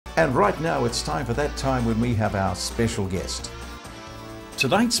And right now it's time for that time when we have our special guest.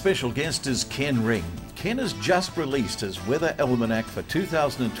 Tonight's special guest is Ken Ring. Ken has just released his Weather Almanac for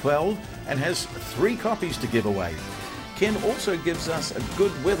 2012 and has 3 copies to give away. Ken also gives us a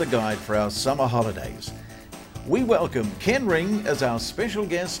good weather guide for our summer holidays. We welcome Ken Ring as our special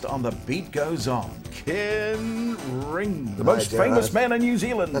guest on The Beat Goes On. Ken Ring, the most famous man in New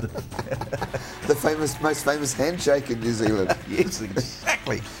Zealand. The most famous handshake in New Zealand. Yes,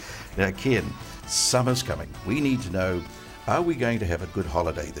 exactly. Now, Ken, summer's coming. We need to know, are we going to have a good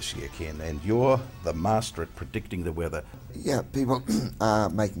holiday this year, Ken? And you're the master at predicting the weather. Yeah, people are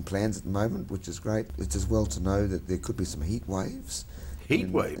making plans at the moment, which is great. It's as well to know that there could be some heat waves. Heat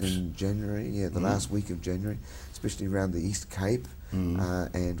waves? In January, the last week of January, especially around the East Cape,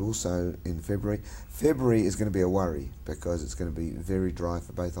 and also in February. February is going to be a worry because it's going to be very dry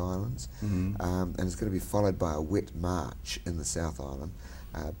for both islands, and it's going to be followed by a wet March in the South Island.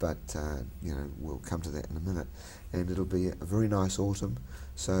 But we'll come to that in a minute, and it'll be a very nice autumn.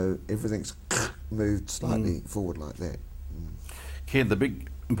 So everything's moved slightly forward like that. Ken, the big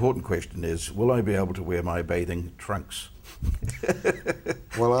important question is, will I be able to wear my bathing trunks?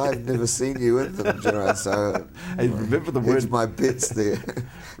 Well, I've never seen you in them, Gerard, so and remember the word, my bits there.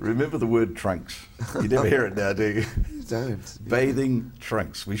 Remember the word trunks. You never hear it now, do you? You don't. Bathing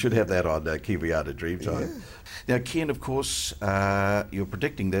trunks. We should have that on Kiwi Art Dreamtime. Yeah. Now, Ken, of course, you're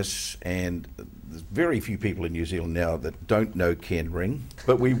predicting this, and there's very few people in New Zealand now that don't know Ken Ring.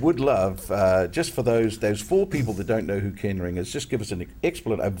 But we would love, just for those 4 people that don't know who Ken Ring is, just give us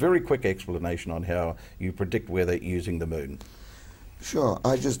a very quick explanation on how you predict weather using the moon. Sure.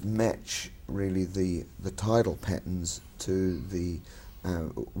 I just match really the tidal patterns to the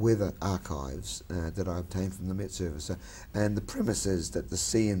weather archives that I obtained from the Met Service. And the premise is that the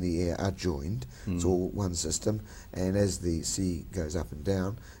sea and the air are joined. It's all one system, and as the sea goes up and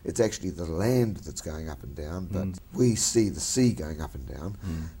down, it's actually the land that's going up and down, but we see the sea going up and down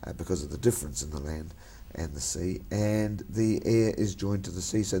because of the difference in the land and the sea, and the air is joined to the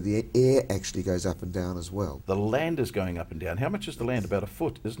sea, so the air actually goes up and down as well. The land is going up and down. How much is the land? About a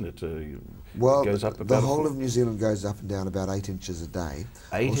foot, isn't it? Well, it goes up about the whole of New Zealand goes up and down about 8 inches a day.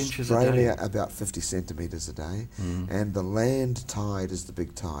 8 inches a day? Australia about 50 centimetres a day, and the land tide is the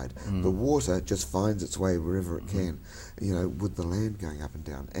big tide. The water just finds its way wherever it can, with the land going up and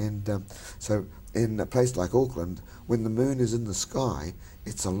down. And so in a place like Auckland, when the moon is in the sky,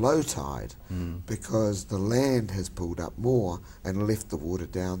 it's a low tide because the land has pulled up more and left the water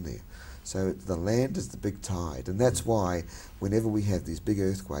down there. So the land is the big tide, and that's why whenever we have these big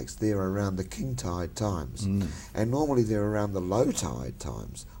earthquakes, they're around the king tide times, and normally they're around the low tide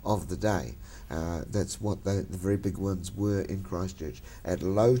times of the day. That's what the very big ones were in Christchurch at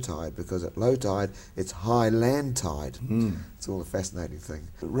low tide, because at low tide it's high land tide. It's all a fascinating thing.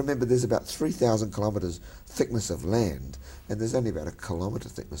 Remember, there's about 3,000 kilometres thickness of land, and there's only about a kilometre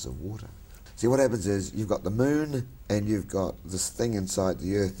thickness of water. See, what happens is you've got the moon and you've got this thing inside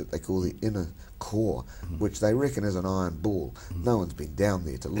the earth that they call the inner core, which they reckon is an iron ball. No one's been down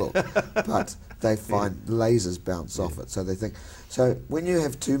there to look, but they find lasers bounce off it, so they think. So when you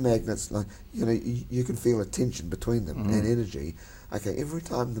have 2 magnets, like you can feel a tension between them and energy. Okay, every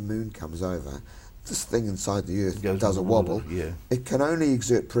time the moon comes over, this thing inside the earth does a wobble. It can only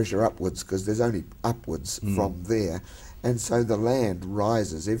exert pressure upwards because there's only upwards from there. And so the land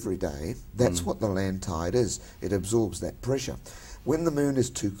rises every day. That's what the land tide is. It absorbs that pressure. When the moon is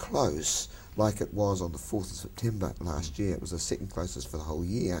too close, like it was on the 4th of September last year, it was the second closest for the whole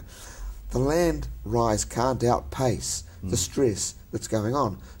year, the land rise can't outpace the stress that's going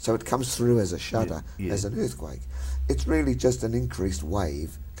on. So it comes through as a shudder, as an earthquake. It's really just an increased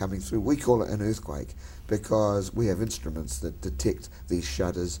wave coming through. We call it an earthquake because we have instruments that detect these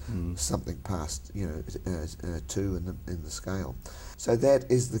shudders, something past 2 in the scale. So that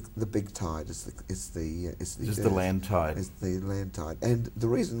is the big tide. It's the land tide. It's the land tide. And the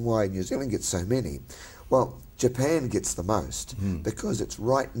reason why New Zealand gets so many, well, Japan gets the most because it's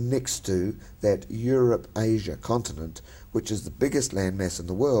right next to that Europe-Asia continent, which is the biggest landmass in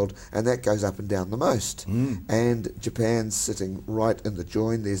the world, and that goes up and down the most. And Japan's sitting right in the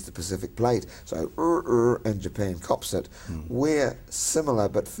join. There's the Pacific Plate, so and Japan cops it. We're similar,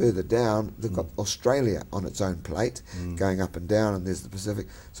 but further down, they've got Australia on its own plate, going up and down, and there's the Pacific.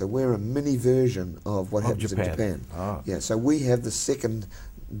 So we're a mini version of what happens in Japan. Yeah, so we have the second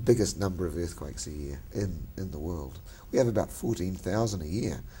biggest number of earthquakes a year in the world. We have about 14,000 a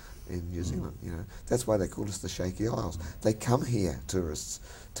year in New Zealand. That's why they call us the Shaky Isles. They come here, tourists,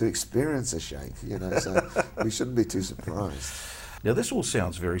 to experience a shake. So we shouldn't be too surprised. Now this all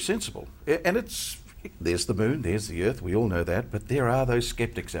sounds very sensible, and it's There's the moon, there's the Earth, we all know that, but there are those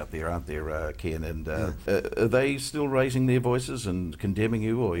skeptics out there, aren't there, Ken? And are they still raising their voices and condemning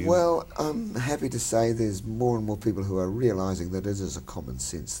you, or you? Well, I'm happy to say there's more and more people who are realising that it is a common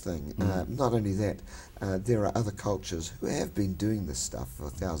sense thing. Not only that, there are other cultures who have been doing this stuff for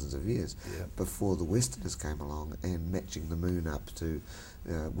thousands of years before the Westerners came along and matching the moon up to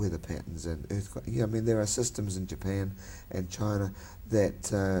weather patterns and earthquakes. Yeah, I mean, there are systems in Japan and China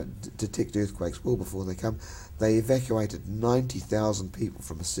that detect earthquakes well before they come. They evacuated 90,000 people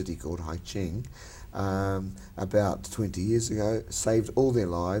from a city called Haicheng about 20 years ago, saved all their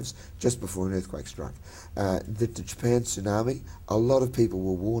lives just before an earthquake struck. The Japan tsunami, a lot of people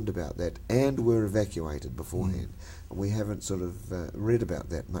were warned about that and were evacuated beforehand. We haven't sort of read about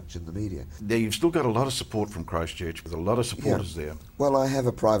that much in the media. Now, you've still got a lot of support from Christchurch, with a lot of supporters there. Well, I have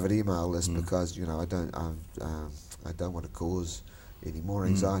a private email list because, you know, I don't want to cause any more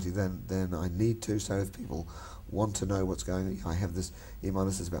anxiety than I need to. So if people want to know what's going on, I have this email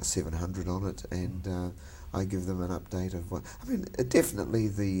list. There's about 700 on it, and I give them an update of what. I mean, definitely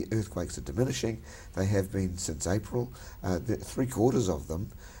the earthquakes are diminishing. They have been since April. Three-quarters of them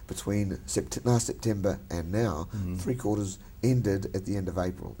between last September and now, three-quarters ended at the end of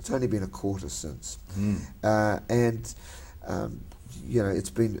April. It's only been a quarter since. You know, it's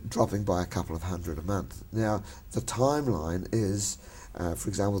been dropping by a couple of hundred a month. Now, the timeline is, for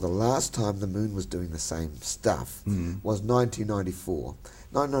example, the last time the moon was doing the same stuff was 1994.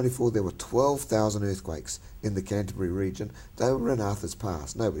 1994, there were 12,000 earthquakes in the Canterbury region. They were in Arthur's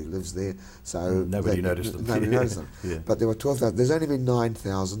Pass. Nobody lives there, so nobody noticed them. Nobody noticed them. But there were 12,000. There's only been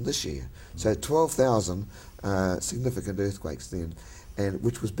 9,000 this year. So 12,000 significant earthquakes then, and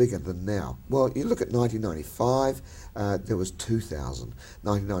which was bigger than now. Well, you look at 1995, there was 2,000.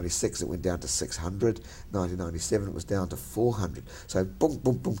 1996, it went down to 600. 1997, it was down to 400. So boom,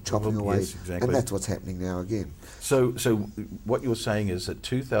 boom, boom, chopping away. Yes, exactly. And that's what's happening now again. So what you're saying is that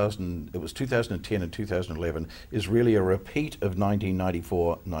 2010 and 2011 is really a repeat of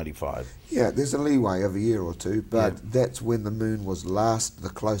 1994-95. Yeah, there's a leeway of a year or two, but that's when the moon was last the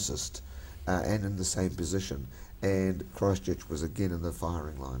closest and in the same position. And Christchurch was again in the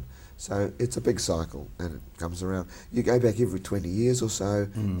firing line. So it's a big cycle, and it comes around. You go back every 20 years or so,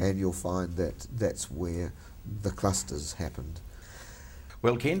 and you'll find that that's where the clusters happened.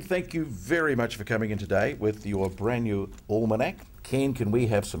 Well, Ken, thank you very much for coming in today with your brand new Almanac. Ken, can we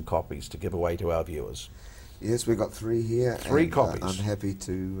have some copies to give away to our viewers? Yes, we've got 3 here. 3 copies. I'm happy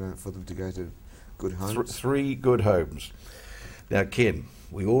to for them to go to good homes. 3 good homes. Now, Ken,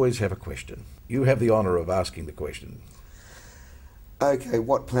 we always have a question. You have the honour of asking the question. Okay,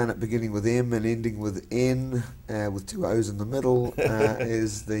 what planet beginning with M and ending with N, with 2 O's in the middle,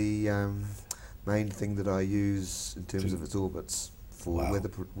 is the main thing that I use in terms of its orbits for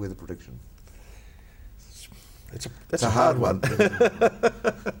weather prediction? That's a hard one.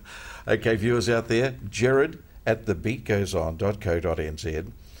 Okay, viewers out there, Jared at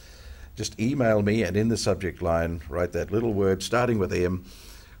thebeatgoeson.co.nz. Just email me, and in the subject line, write that little word starting with M,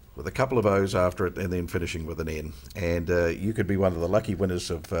 with a couple of O's after it, and then finishing with an N. And you could be one of the lucky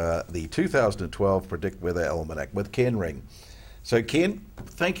winners of the 2012 Predict Weather Almanac with Ken Ring. So, Ken,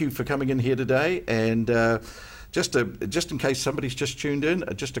 thank you for coming in here today. And just in case somebody's just tuned in,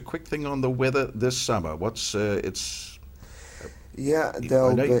 just a quick thing on the weather this summer. Yeah,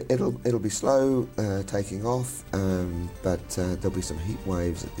 it'll be slow taking off, but there'll be some heat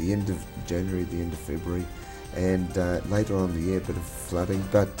waves at the end of January, the end of February, and later on in the year, a bit of flooding.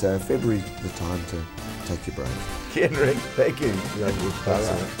 But February's the time to take your break. Ken Ring, thank you.